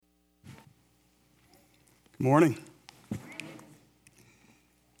Morning.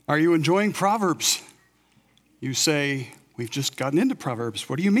 Are you enjoying Proverbs? You say, we've just gotten into Proverbs.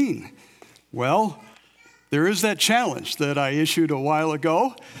 What do you mean? Well, there is that challenge that I issued a while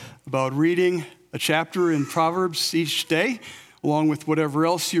ago about reading a chapter in Proverbs each day, along with whatever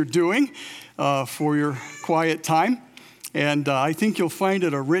else you're doing for your quiet time. And I think you'll find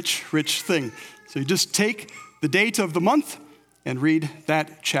it a rich thing. So you just take the date of the month and read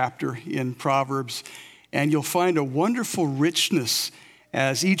that chapter in Proverbs, and you'll find a wonderful richness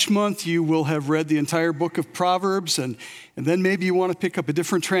as each month you will have read the entire book of Proverbs, and then maybe you want to pick up a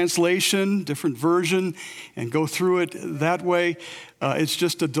different translation, different version, and go through it that way. It's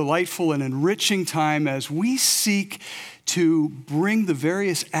just a delightful and enriching time as we seek to bring the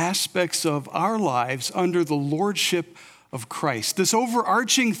various aspects of our lives under the lordship of Christ. This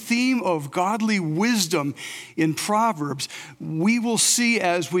overarching theme of godly wisdom in Proverbs, we will see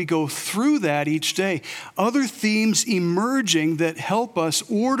as we go through that each day, other themes emerging that help us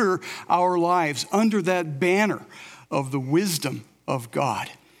order our lives under that banner of the wisdom of God.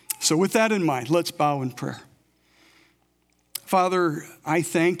 So with that in mind, let's bow in prayer. Father, I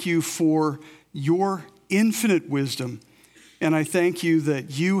thank you for your infinite wisdom, and I thank you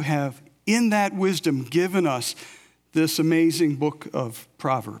that you have in that wisdom given us this amazing book of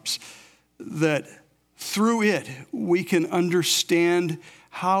Proverbs, that through it we can understand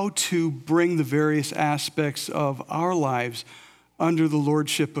how to bring the various aspects of our lives under the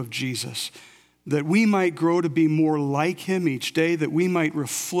lordship of Jesus, that we might grow to be more like him each day, that we might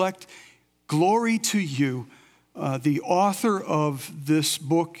reflect glory to you, the author of this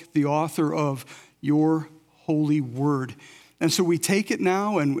book, the author of your holy word. And so we take it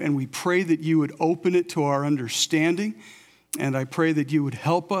now and we pray that you would open it to our understanding. And I pray that you would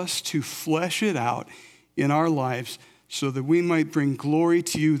help us to flesh it out in our lives so that we might bring glory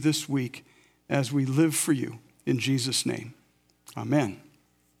to you this week as we live for you. In Jesus' name, amen.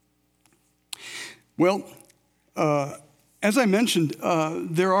 Well, as I mentioned,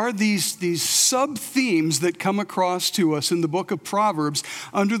 there are these sub-themes that come across to us in the book of Proverbs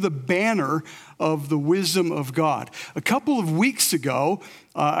under the banner of the wisdom of God. A couple of weeks ago,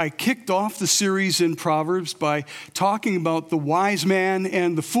 I kicked off the series in Proverbs by talking about the wise man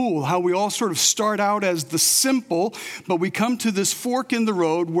and the fool, how we all sort of start out as the simple, but we come to this fork in the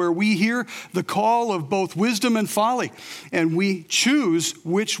road where we hear the call of both wisdom and folly, and we choose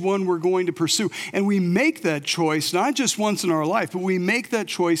which one we're going to pursue. And we make that choice not just once in our life, but we make that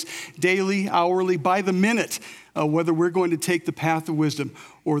choice daily, hourly, by the minute, whether we're going to take the path of wisdom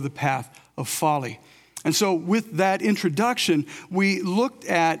or the path of folly. And so with that introduction, we looked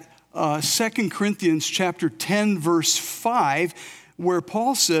at 2 Corinthians chapter 10, verse 5, where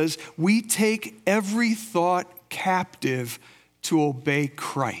Paul says, we take every thought captive to obey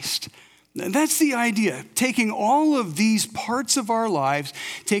Christ. That's the idea, taking all of these parts of our lives,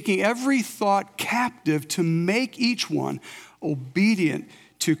 taking every thought captive to make each one obedient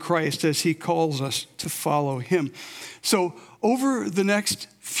to Christ as he calls us to follow him. So over the next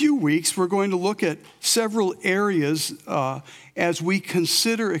few weeks, we're going to look at several areas as we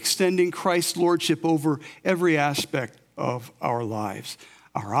consider extending Christ's lordship over every aspect of our lives.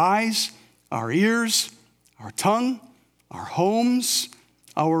 Our eyes, our ears, our tongue, our homes,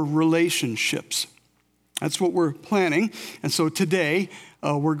 our relationships. That's what we're planning. And so today,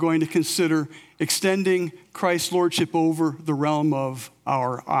 we're going to consider extending Christ's lordship over the realm of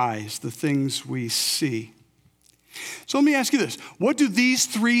our eyes, the things we see. So let me ask you this. What do these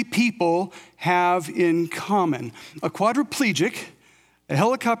three people have in common? A quadriplegic, a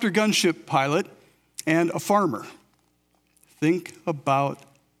helicopter gunship pilot, and a farmer. Think about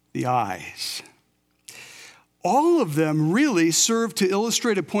the eyes. All of them really serve to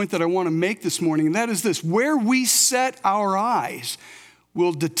illustrate a point that I want to make this morning, and that is this. Where we set our eyes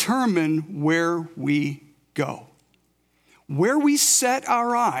will determine where we go. Where we set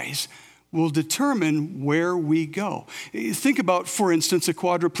our eyes will determine where we go. Think about, for instance, a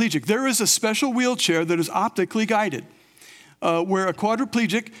quadriplegic. There is a special wheelchair that is optically guided, where a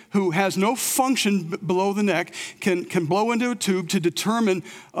quadriplegic who has no function below the neck can blow into a tube to determine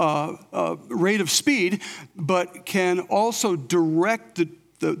rate of speed, but can also direct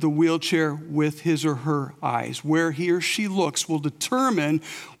the wheelchair with his or her eyes. Where he or she looks will determine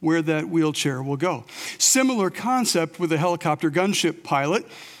where that wheelchair will go. Similar concept with a helicopter gunship pilot.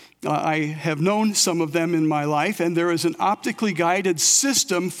 I have known some of them in my life, and there is an optically guided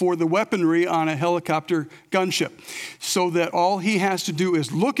system for the weaponry on a helicopter gunship, so that all he has to do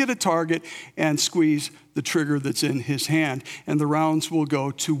is look at a target and squeeze the trigger that's in his hand, and the rounds will go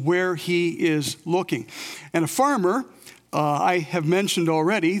to where he is looking. And a farmer, I have mentioned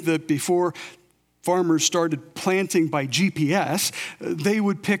already that before farmers started planting by GPS, they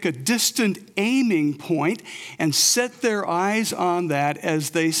would pick a distant aiming point and set their eyes on that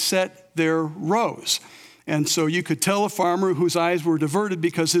as they set their rows. And so you could tell a farmer whose eyes were diverted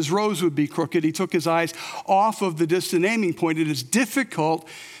because his rows would be crooked. He took his eyes off of the distant aiming point. It is difficult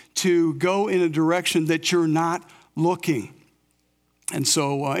to go in a direction that you're not looking. And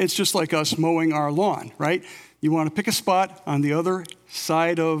so it's just like us mowing our lawn, right? You want to pick a spot on the other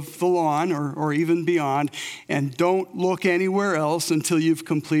side of the lawn or even beyond, and don't look anywhere else until you've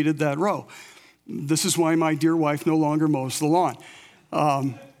completed that row. This is why my dear wife no longer mows the lawn.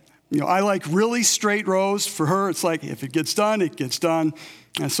 I like really straight rows. For her, it's like if it gets done, it gets done.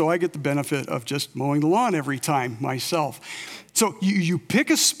 And so I get the benefit of just mowing the lawn every time myself. So you pick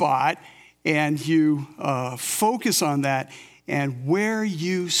a spot and you focus on that, and where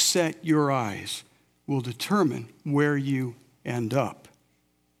you set your eyes will determine where you end up.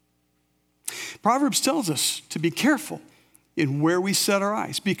 Proverbs tells us to be careful in where we set our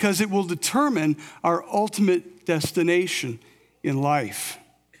eyes because it will determine our ultimate destination in life.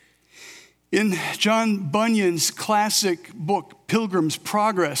 In John Bunyan's classic book, Pilgrim's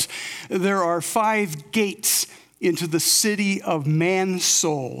Progress, there are 5 gates into the city of man's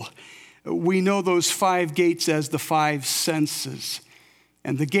soul. We know those 5 gates as the 5 senses.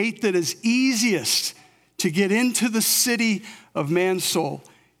 And the gate that is easiest to get into the city of man's soul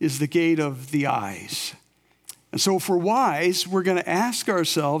is the gate of the eyes. And so if we're wise, we're going to ask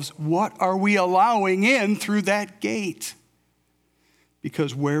ourselves, what are we allowing in through that gate?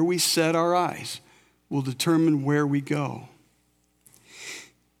 Because where we set our eyes will determine where we go.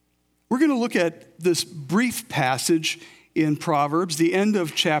 We're going to look at this brief passage in Proverbs, the end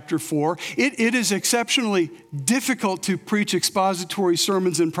of chapter 4. It is exceptionally difficult to preach expository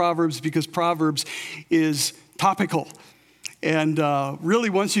sermons in Proverbs because Proverbs is topical. And really,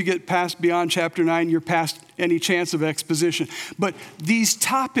 once you get beyond chapter 9, you're past any chance of exposition. But these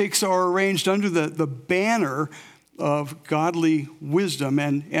topics are arranged under the banner of godly wisdom.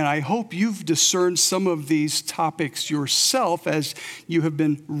 And I hope you've discerned some of these topics yourself as you have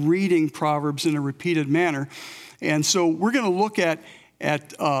been reading Proverbs in a repeated manner. And so we're going to look at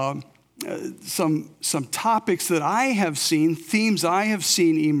some topics that I have seen, themes I have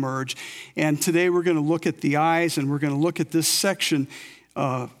seen emerge. And today we're going to look at the eyes, and we're going to look at this section,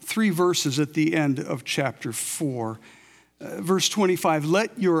 3 verses at the end of chapter 4. Verse 25,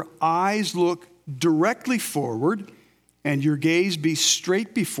 let your eyes look directly forward and your gaze be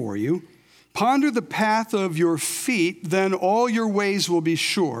straight before you. Ponder the path of your feet, then all your ways will be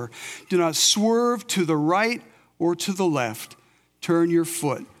sure. Do not swerve to the right or to the left. Turn your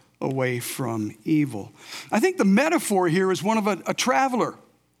foot away from evil. I think the metaphor here is one of a traveler.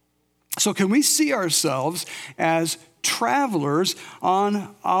 So can we see ourselves as travelers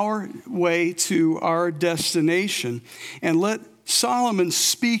on our way to our destination? And let Solomon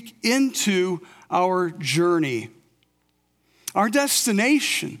speak into our journey. Our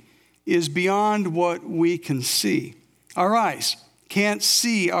destination is beyond what we can see. Our eyes can't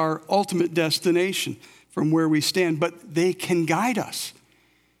see our ultimate destination from where we stand, but they can guide us,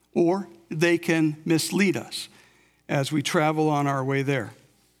 or they can mislead us as we travel on our way there.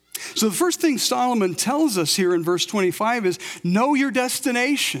 So the first thing Solomon tells us here in verse 25 is, know your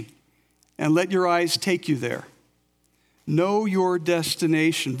destination and let your eyes take you there. Know your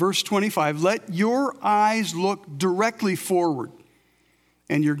destination. Verse 25, let your eyes look directly forward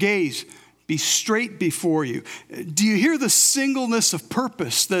and your gaze be straight before you. Do you hear the singleness of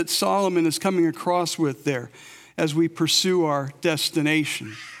purpose that Solomon is coming across with there as we pursue our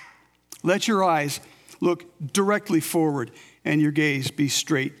destination? Let your eyes look directly forward and your gaze be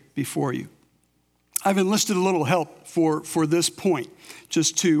straight before you. I've enlisted a little help for this point,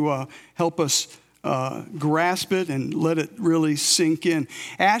 just to help us grasp it and let it really sink in.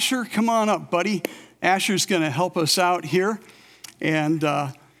 Asher, come on up, buddy. Asher's going to help us out here. And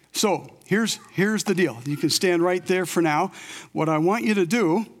so here's the deal. You can stand right there for now. What I want you to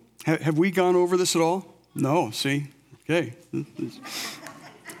do, have we gone over this at all? No, see? Okay.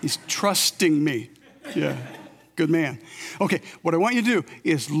 He's trusting me. Yeah, good man. Okay, what I want you to do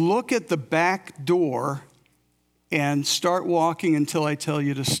is look at the back door and start walking until I tell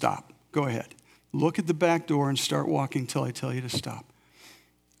you to stop. Go ahead. Look at the back door and start walking till I tell you to stop.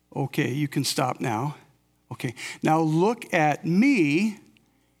 Okay, you can stop now. Okay, now look at me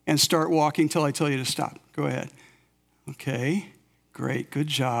and start walking till I tell you to stop. Go ahead. Okay, great, good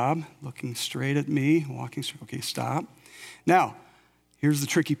job. Looking straight at me, walking straight. Okay, stop. Now, here's the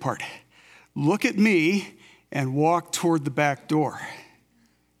tricky part. Look at me and walk toward the back door.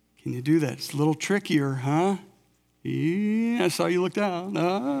 Can you do that? It's a little trickier, huh? Yeah, I saw you look down.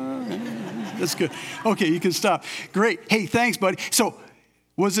 That's good. Okay, you can stop. Great. Hey, thanks, buddy. So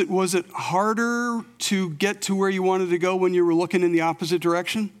was it harder to get to where you wanted to go when you were looking in the opposite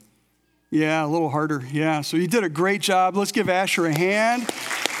direction? Yeah, a little harder. Yeah, so you did a great job. Let's give Asher a hand.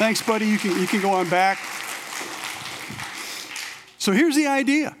 Thanks, buddy. You can go on back. So here's the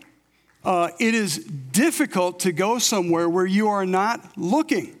idea. It is difficult to go somewhere where you are not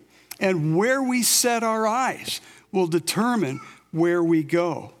looking. And where we set our eyes will determine where we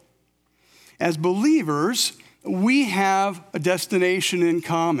go. As believers, we have a destination in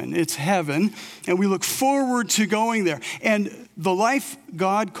common. It's heaven, and we look forward to going there. And the life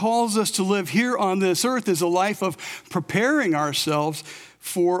God calls us to live here on this earth is a life of preparing ourselves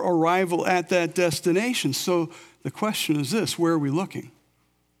for arrival at that destination. So the question is this: where are we looking?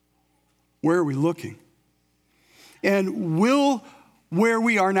 Where are we looking? And will where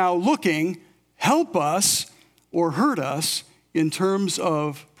we are now looking help us or hurt us in terms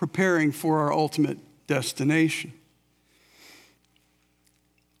of preparing for our ultimate destination?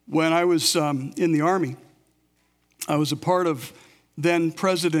 When I was in the Army, I was a part of then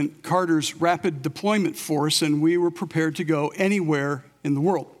President Carter's Rapid Deployment Force, and we were prepared to go anywhere in the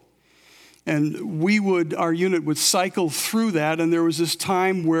world. And our unit would cycle through that, and there was this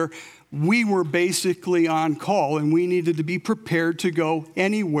time where we were basically on call, and we needed to be prepared to go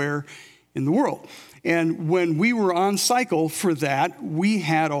anywhere in the world. And when we were on cycle for that, we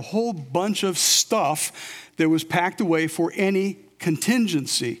had a whole bunch of stuff that was packed away for any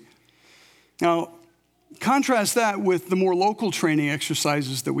contingency. Now, contrast that with the more local training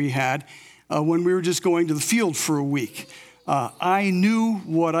exercises that we had when we were just going to the field for a week. I knew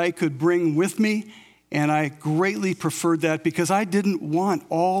what I could bring with me, and I greatly preferred that because I didn't want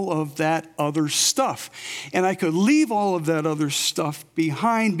all of that other stuff. And I could leave all of that other stuff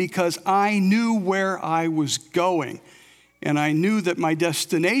behind because I knew where I was going. And I knew that my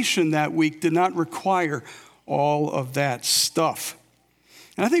destination that week did not require all of that stuff.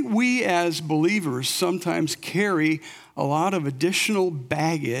 And I think we as believers sometimes carry a lot of additional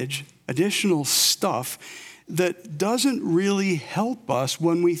baggage, additional stuff that doesn't really help us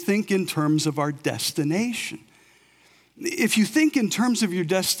when we think in terms of our destination. If you think in terms of your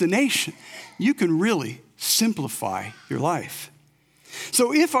destination, you can really simplify your life.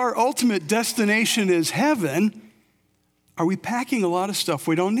 So if our ultimate destination is heaven, are we packing a lot of stuff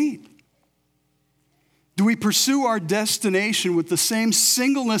we don't need? Do we pursue our destination with the same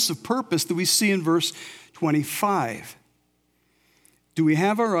singleness of purpose that we see in verse 25? Do we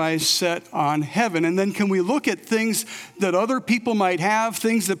have our eyes set on heaven? And then can we look at things that other people might have,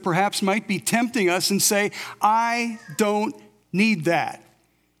 things that perhaps might be tempting us, and say, I don't need that.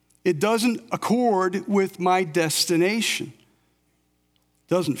 It doesn't accord with my destination. It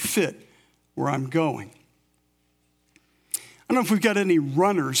doesn't fit where I'm going. I don't know if we've got any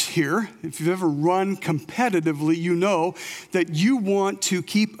runners here. If you've ever run competitively, you know that you want to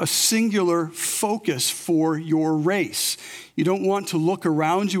keep a singular focus for your race. You don't want to look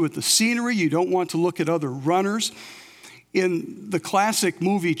around you at the scenery. You don't want to look at other runners. In the classic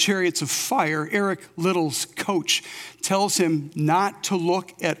movie Chariots of Fire, Eric Little's coach tells him not to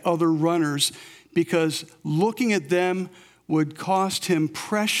look at other runners because looking at them would cost him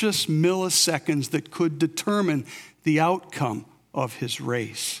precious milliseconds that could determine the outcome of his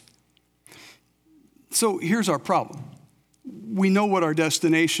race. So here's our problem. We know what our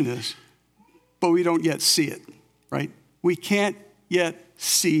destination is, but we don't yet see it, right? We can't yet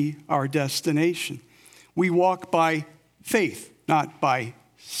see our destination. We walk by faith, not by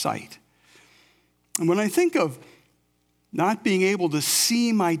sight. And when I think of not being able to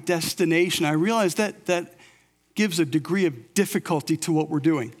see my destination, I realize that gives a degree of difficulty to what we're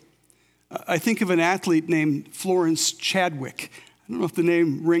doing. I think of an athlete named Florence Chadwick. I don't know if the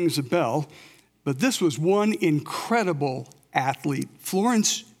name rings a bell, but this was one incredible athlete.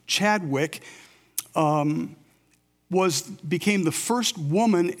 Florence Chadwick became the first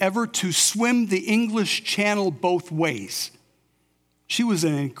woman ever to swim the English Channel both ways. She was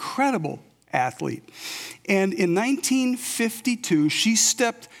an incredible athlete. And in 1952, she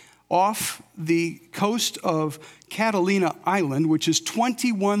stepped off the coast of Catalina Island, which is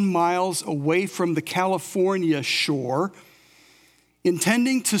 21 miles away from the California shore,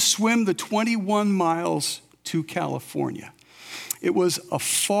 intending to swim the 21 miles to California. It was a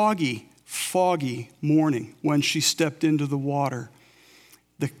foggy morning when she stepped into the water.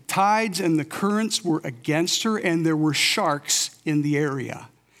 The tides and the currents were against her, and there were sharks in the area.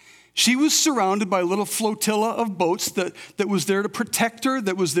 She was surrounded by a little flotilla of boats that was there to protect her,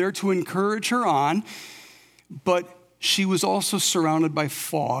 that was there to encourage her on. But she was also surrounded by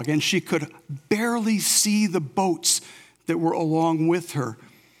fog, and she could barely see the boats that were along with her.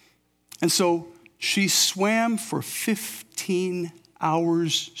 And so she swam for 15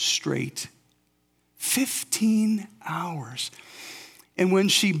 hours straight. 15 hours. And when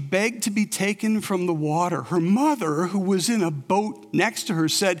she begged to be taken from the water, her mother, who was in a boat next to her,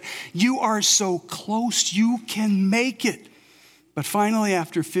 said, "You are so close, you can make it." But finally,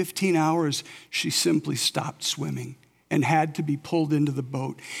 after 15 hours, she simply stopped swimming and had to be pulled into the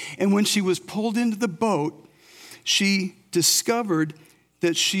boat. And when she was pulled into the boat, she discovered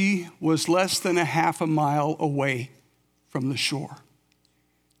that she was less than a half a mile away from the shore.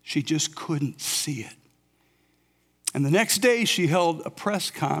 She just couldn't see it. And the next day she held a press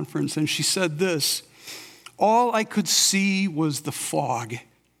conference and she said this, "All I could see was the fog.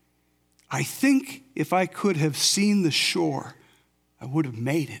 I think if I could have seen the shore, I would have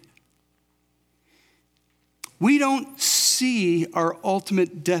made it." We don't see our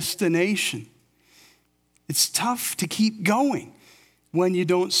ultimate destination. It's tough to keep going when you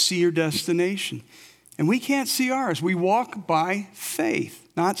don't see your destination. And we can't see ours. We walk by faith,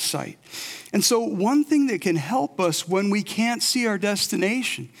 not sight. And so one thing that can help us when we can't see our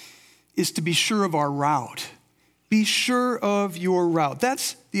destination is to be sure of our route. Be sure of your route.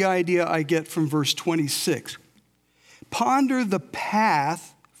 That's the idea I get from verse 26. Ponder the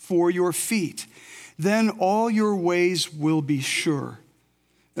path for your feet. Then all your ways will be sure.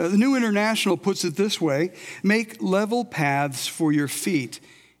 The New International puts it this way: make level paths for your feet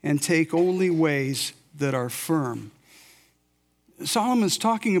and take only ways that are firm. Solomon's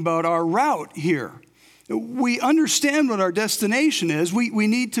talking about our route here. We understand what our destination is. We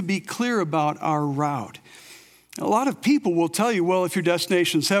need to be clear about our route. A lot of people will tell you, well, if your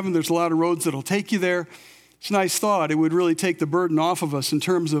destination is heaven, there's a lot of roads that'll take you there. It's a nice thought. It would really take the burden off of us in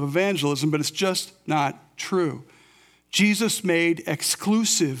terms of evangelism, but it's just not true. Jesus made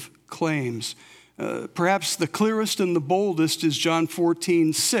exclusive claims. Perhaps the clearest and the boldest is John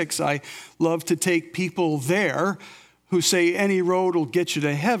 14:6. I love to take people there who say any road will get you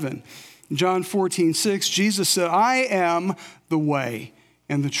to heaven. In John 14:6, Jesus said, "I am the way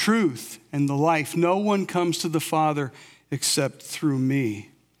and the truth and the life. No one comes to the Father except through me."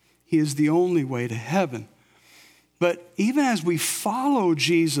 He is the only way to heaven. But even as we follow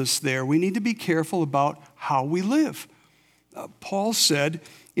Jesus there, we need to be careful about how we live. Paul said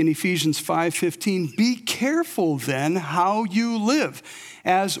in Ephesians 5:15, "Be careful then how you live,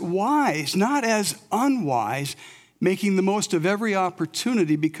 as wise, not as unwise, making the most of every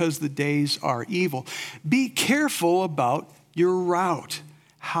opportunity because the days are evil." Be careful about your route,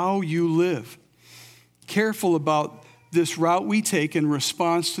 how you live. Careful about this route we take in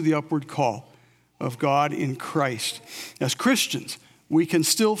response to the upward call of God in Christ. As Christians, we can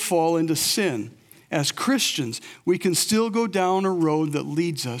still fall into sin. As Christians, we can still go down a road that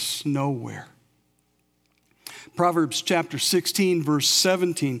leads us nowhere. Proverbs chapter 16, verse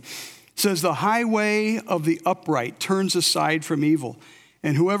 17 says, "The highway of the upright turns aside from evil,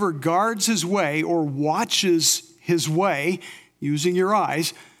 and whoever guards his way or watches his way, using your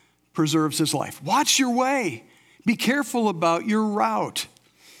eyes, preserves his life." Watch your way. Be careful about your route.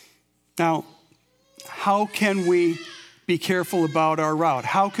 Now, how can we be careful about our route?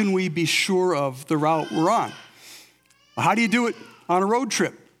 How can we be sure of the route we're on? How do you do it on a road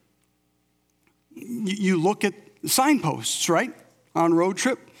trip? You look at signposts, right? On a road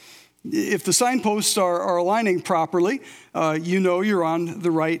trip. If the signposts are aligning properly, you know you're on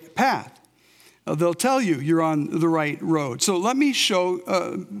the right path. They'll tell you you're on the right road. So let me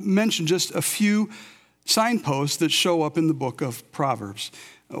mention just a few signposts that show up in the book of Proverbs.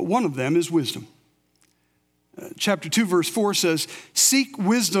 One of them is wisdom. Chapter 2, verse 4 says, "Seek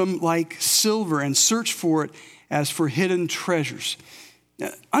wisdom like silver and search for it as for hidden treasures."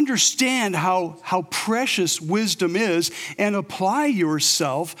 Understand how precious wisdom is and apply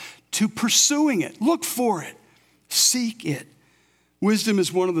yourself to pursuing it. Look for it. Seek it. Wisdom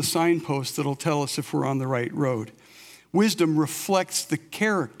is one of the signposts that'll tell us if we're on the right road. Wisdom reflects the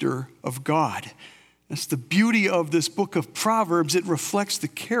character of God. That's the beauty of this book of Proverbs. It reflects the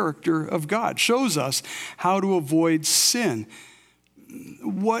character of God, shows us how to avoid sin.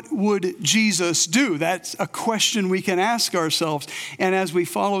 What would Jesus do? That's a question we can ask ourselves. And as we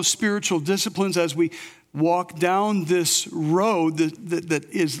follow spiritual disciplines, as we walk down this road that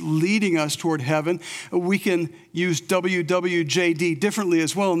is leading us toward heaven, we can use WWJD differently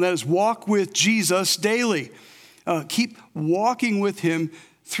as well, and that is walk with Jesus daily. Keep walking with him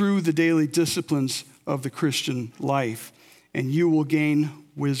through the daily disciplines of the Christian life, and you will gain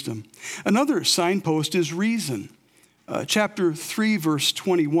wisdom. Another signpost is reason. Chapter 3, verse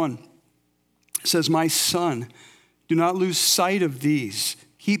 21 says, "My son, Do not lose sight of these.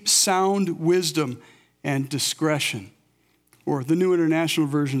 Keep sound wisdom and discretion. Or the New International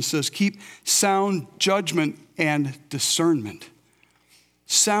Version says, keep sound judgment and discernment.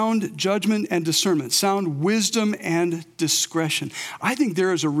 Sound judgment and discernment. Sound wisdom and discretion. I think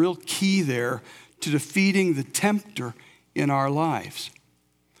there is a real key there to defeating the tempter in our lives.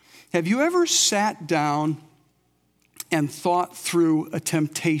 Have you ever sat down and thought through a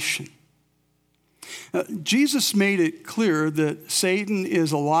temptation? Jesus made it clear that Satan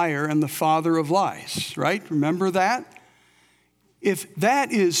is a liar and the father of lies, right? Remember that? If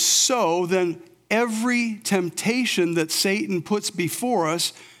that is so, then every temptation that Satan puts before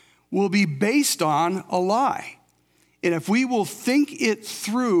us will be based on a lie. And if we will think it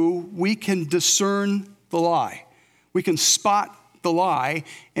through, we can discern the lie. We can spot the lie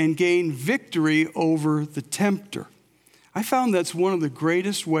and gain victory over the tempter. I found that's one of the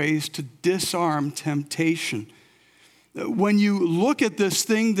greatest ways to disarm temptation. When you look at this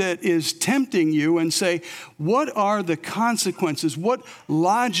thing that is tempting you and say, what are the consequences? What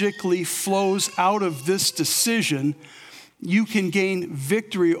logically flows out of this decision? You can gain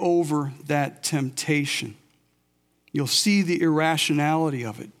victory over that temptation. You'll see the irrationality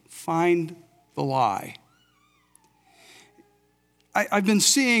of it. Find the lie. I've been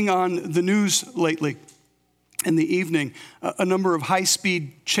seeing on the news lately in the evening a number of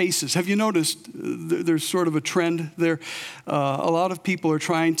high-speed chases. Have you noticed there's sort of a trend there? A lot of people are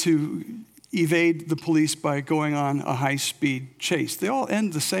trying to evade the police by going on a high-speed chase. They all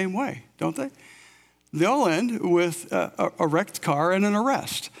end the same way, don't they? They all end with a wrecked car and an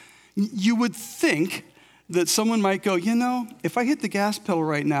arrest. You would think that someone might go, if I hit the gas pedal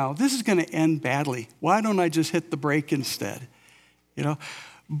right now, this is going to end badly. Why don't I just hit the brake instead?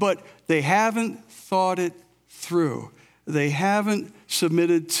 But they haven't thought it through. They haven't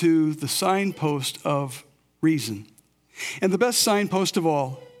submitted to the signpost of reason. And the best signpost of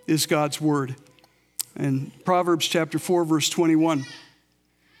all is God's word. In Proverbs chapter 4, verse 21,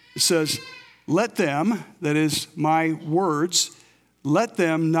 it says, let them, that is my words, let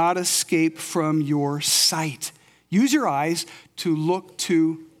them not escape from your sight. Use your eyes to look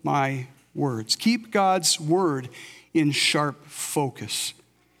to my words. Keep God's word in sharp focus.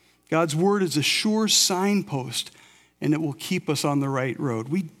 God's word is a sure signpost, and it will keep us on the right road.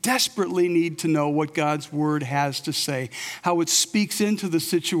 We desperately need to know what God's word has to say, how it speaks into the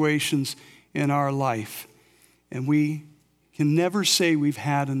situations in our life. And we can never say we've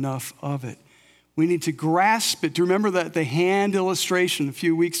had enough of it. We need to grasp it. Do you remember that the hand illustration a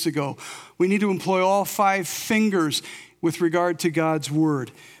few weeks ago? We need to employ all 5 fingers with regard to God's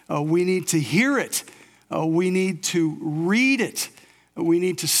word. We need to hear it. We need to read it. We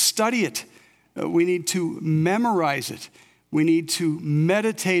need to study it. We need to memorize it. We need to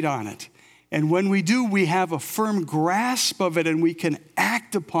meditate on it. And when we do, we have a firm grasp of it and we can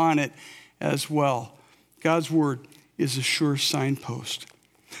act upon it as well. God's word is a sure signpost.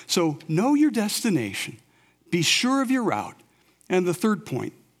 So know your destination. Be sure of your route. And the third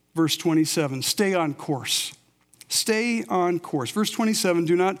point, verse 27, stay on course. Stay on course. Verse 27,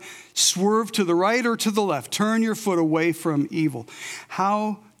 do not swerve to the right or to the left. Turn your foot away from evil.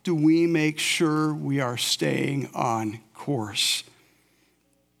 How do we make sure we are staying on course?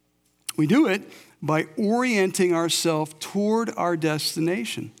 We do it by orienting ourselves toward our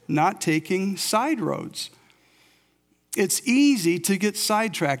destination, not taking side roads. It's easy to get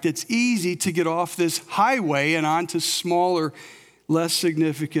sidetracked. It's easy to get off this highway and onto smaller, less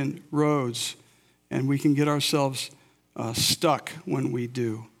significant roads. And we can get ourselves stuck when we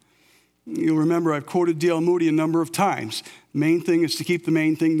do. You'll remember I've quoted D.L. Moody a number of times. The main thing is to keep the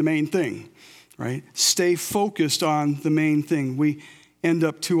main thing, right? Stay focused on the main thing. We end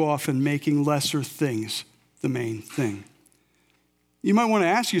up too often making lesser things the main thing. You might want to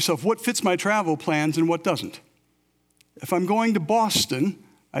ask yourself, what fits my travel plans and what doesn't? If I'm going to Boston,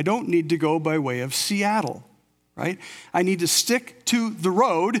 I don't need to go by way of Seattle. Right? I need to stick to the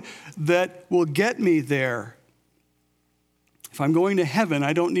road that will get me there. If I'm going to heaven,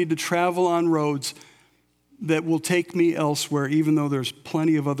 I don't need to travel on roads that will take me elsewhere, even though there's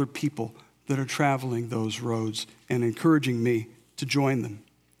plenty of other people that are traveling those roads and encouraging me to join them.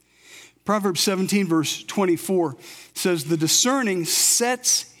 Proverbs 17, verse 24 says, the discerning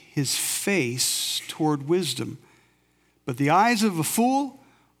sets his face toward wisdom, but the eyes of a fool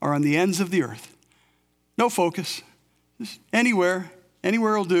are on the ends of the earth. No focus. Just anywhere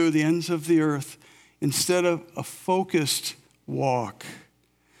will do, the ends of the earth, instead of a focused walk.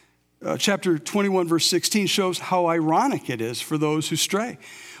 Chapter 21, verse 16 shows how ironic it is for those who stray.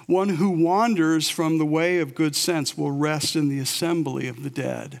 One who wanders from the way of good sense will rest in the assembly of the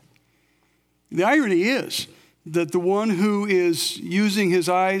dead. The irony is that the one who is using his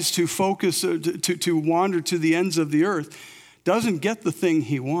eyes to focus, to wander to the ends of the earth, doesn't get the thing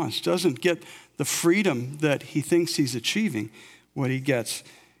he wants, doesn't get the freedom that he thinks he's achieving. What he gets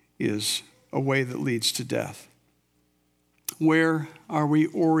is a way that leads to death. Where are we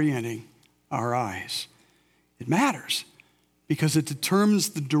orienting our eyes? It matters because it determines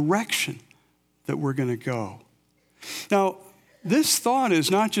the direction that we're going to go. Now, this thought is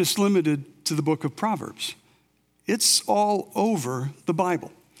not just limited to the book of Proverbs. It's all over the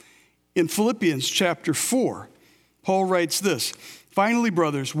Bible. In Philippians chapter 4, Paul writes this: "Finally,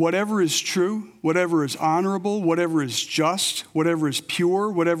 brothers, whatever is true, whatever is honorable, whatever is just, whatever is pure,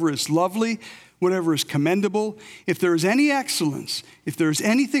 whatever is lovely, whatever is commendable, if there is any excellence, if there is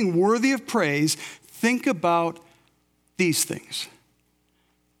anything worthy of praise, think about these things."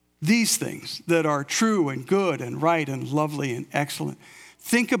 These things that are true and good and right and lovely and excellent.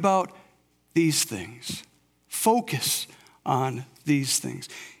 Think about these things. Focus on these things.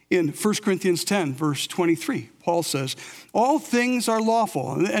 In 1 Corinthians 10, verse 23, Paul says, all things are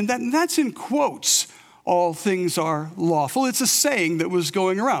lawful. And that's in quotes, all things are lawful. It's a saying that was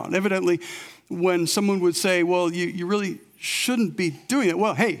going around. Evidently, when someone would say, well, you really shouldn't be doing it.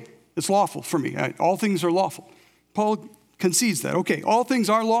 Well, hey, it's lawful for me. All things are lawful. Paul concedes that. Okay, all things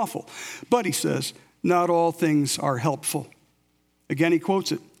are lawful. But he says, not all things are helpful. Again, he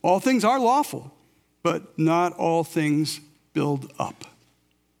quotes it. All things are lawful, but not all things build up.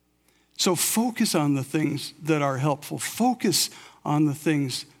 So focus on the things that are helpful. Focus on the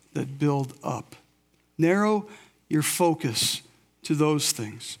things that build up. Narrow your focus to those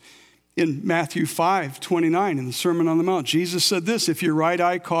things. In Matthew 5:29, in the Sermon on the Mount, Jesus said this: if your right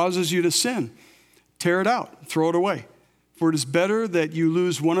eye causes you to sin, tear it out, throw it away. For it is better that you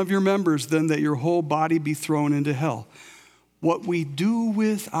lose one of your members than that your whole body be thrown into hell. What we do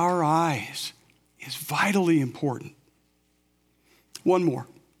with our eyes is vitally important. One more.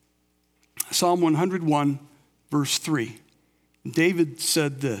 Psalm 101, verse 3. David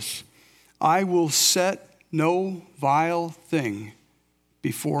said this: I will set no vile thing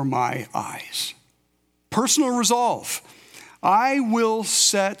before my eyes. Personal resolve. I will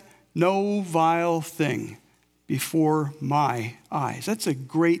set no vile thing before my eyes. That's a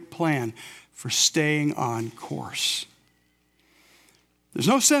great plan for staying on course. There's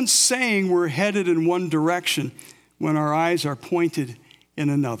no sense saying we're headed in one direction when our eyes are pointed in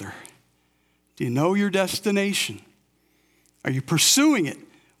another. Do you know your destination? Are you pursuing it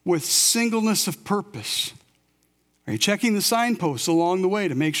with singleness of purpose? Are you checking the signposts along the way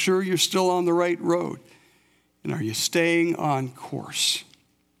to make sure you're still on the right road? And are you staying on course?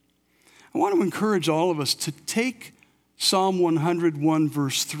 I want to encourage all of us to take Psalm 101,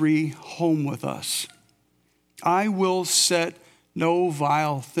 verse 3 home with us. I will set no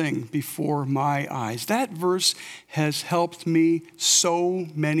vile thing before my eyes. That verse has helped me so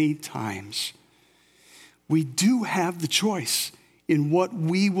many times. We do have the choice in what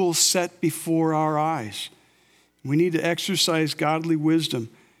we will set before our eyes. We need to exercise godly wisdom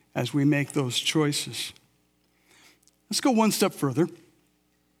as we make those choices. Let's go one step further.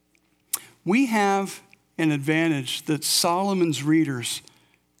 We have an advantage that Solomon's readers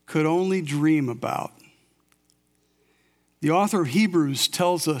could only dream about. The author of Hebrews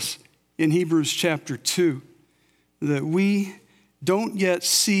tells us in Hebrews chapter 2 that we don't yet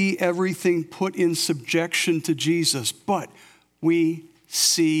see everything put in subjection to Jesus, but we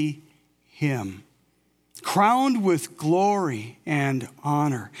see him, crowned with glory and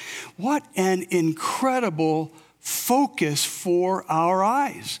honor. What an incredible focus for our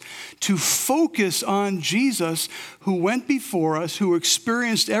eyes, to focus on Jesus who went before us, who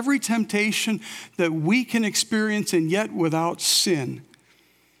experienced every temptation that we can experience and yet without sin.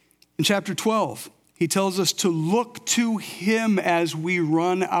 In chapter 12, he tells us to look to him as we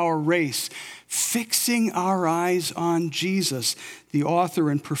run our race, fixing our eyes on Jesus, the author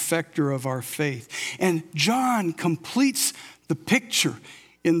and perfecter of our faith. And John completes the picture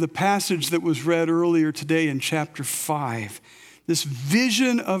in the passage that was read earlier today in chapter 5. This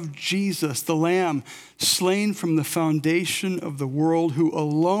vision of Jesus, the Lamb slain from the foundation of the world, who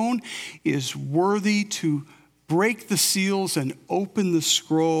alone is worthy to break the seals and open the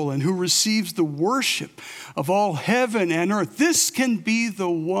scroll, and who receives the worship of all heaven and earth. This can be the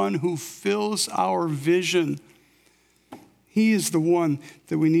one who fills our vision. He is the one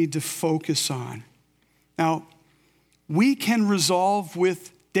that we need to focus on. Now, we can resolve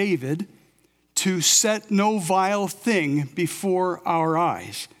with David to set no vile thing before our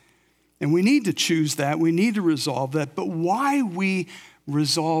eyes. And we need to choose that. We need to resolve that. But why we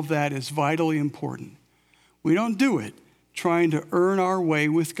resolve that is vitally important. We don't do it trying to earn our way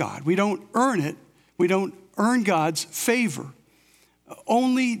with God. We don't earn it. We don't earn God's favor.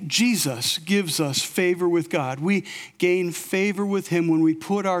 Only Jesus gives us favor with God. We gain favor with him when we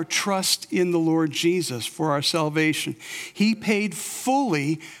put our trust in the Lord Jesus for our salvation. He paid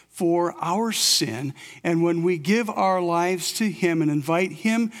fully for our sin, and when we give our lives to him and invite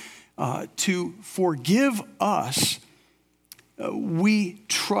him to forgive us, we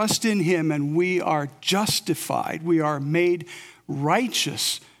trust in him and we are justified. We are made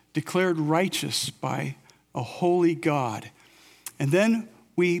righteous, declared righteous by a holy God. And then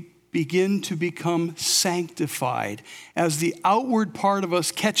we begin to become sanctified as the outward part of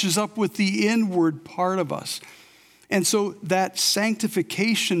us catches up with the inward part of us. And so that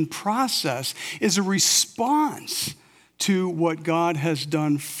sanctification process is a response to what God has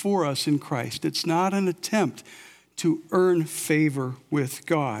done for us in Christ. It's not an attempt to earn favor with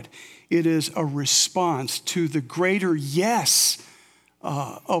God. It is a response to the greater yes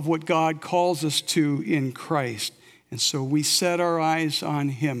of what God calls us to in Christ. And so we set our eyes on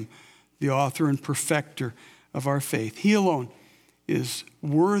him, the author and perfecter of our faith. He alone is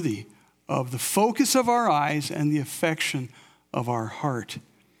worthy of the focus of our eyes and the affection of our heart.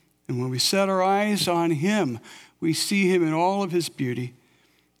 And when we set our eyes on him, we see him in all of his beauty,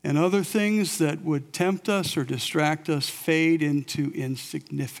 and other things that would tempt us or distract us fade into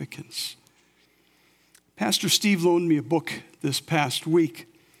insignificance. Pastor Steve loaned me a book this past week,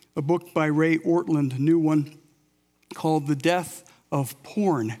 a book by Ray Ortlund, a new one, called The Death of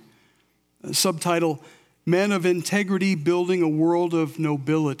Porn. Subtitle, Men of Integrity Building a World of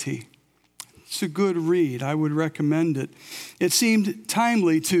Nobility. It's a good read. I would recommend it. It seemed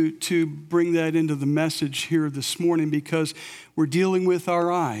timely to bring that into the message here this morning because we're dealing with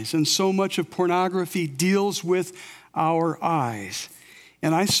our eyes, and so much of pornography deals with our eyes.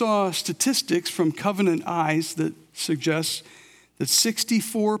 And I saw statistics from Covenant Eyes that suggests that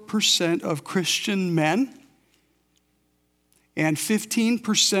 64% of Christian men and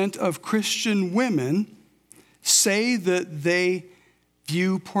 15% of Christian women say that they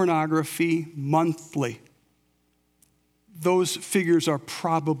view pornography monthly. Those figures are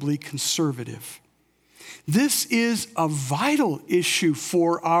probably conservative. This is a vital issue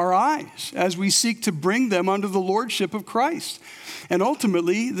for our eyes as we seek to bring them under the lordship of Christ. And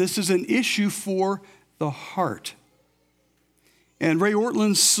ultimately, this is an issue for the heart. And Ray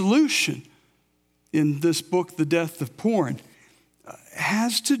Ortlund's solution in this book, The Death of Porn,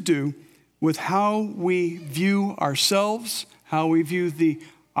 has to do with how we view ourselves, how we view the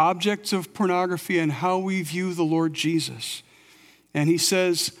objects of pornography, and how we view the Lord Jesus. And he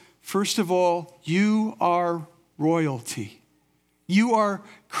says, first of all, you are royalty. You are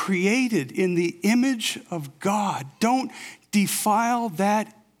created in the image of God. Don't defile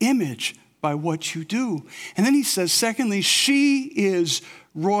that image by what you do. And then he says, secondly, she is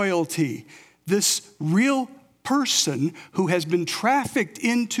royalty. This real person who has been trafficked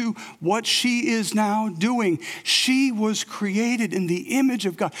into what she is now doing. She was created in the image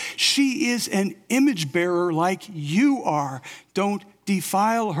of God. She is an image bearer like you are. Don't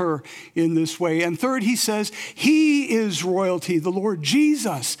defile her in this way. And third, he says, he is royalty. The Lord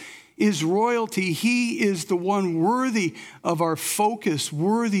Jesus is royalty. He is the one worthy of our focus,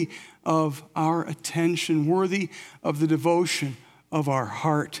 worthy of our attention, worthy of the devotion of our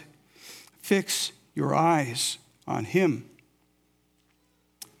heart. Fix your eyes on him.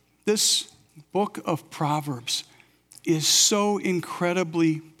 This book of Proverbs is so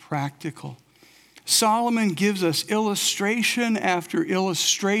incredibly practical. Solomon gives us illustration after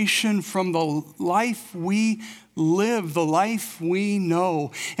illustration from the life we live, the life we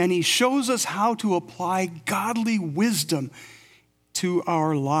know, and he shows us how to apply godly wisdom to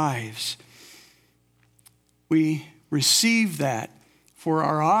our lives. We receive that for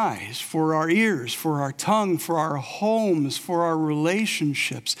our eyes, for our ears, for our tongue, for our homes, for our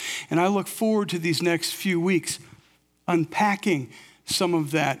relationships. And I look forward to these next few weeks unpacking some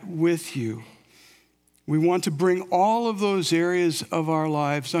of that with you. We want to bring all of those areas of our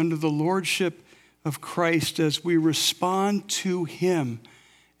lives under the lordship of Christ as we respond to him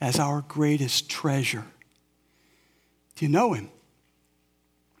as our greatest treasure. Do you know him?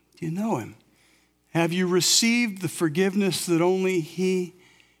 Do you know him? Have you received the forgiveness that only he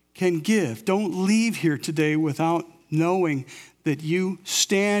can give? Don't leave here today without knowing that you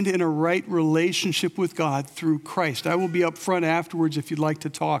stand in a right relationship with God through Christ. I will be up front afterwards if you'd like to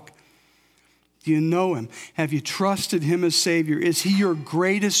talk. Do you know him? Have you trusted him as Savior? Is he your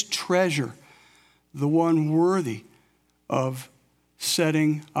greatest treasure, the one worthy of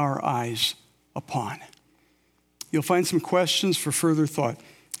setting our eyes upon? You'll find some questions for further thought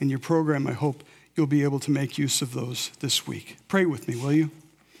in your program. I hope you'll be able to make use of those this week. Pray with me, will you?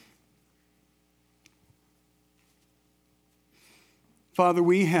 Father,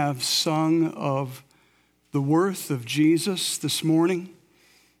 we have sung of the worth of Jesus this morning.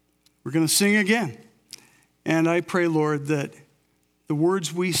 We're going to sing again. And I pray, Lord, that the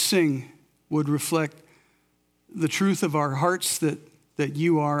words we sing would reflect the truth of our hearts, that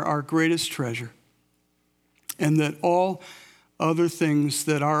you are our greatest treasure, and that all other things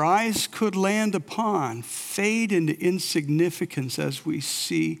that our eyes could land upon fade into insignificance as we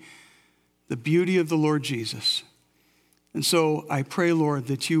see the beauty of the Lord Jesus. And so I pray, Lord,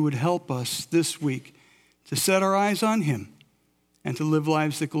 that you would help us this week to set our eyes on him and to live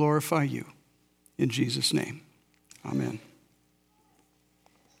lives that glorify you. In Jesus' name, amen.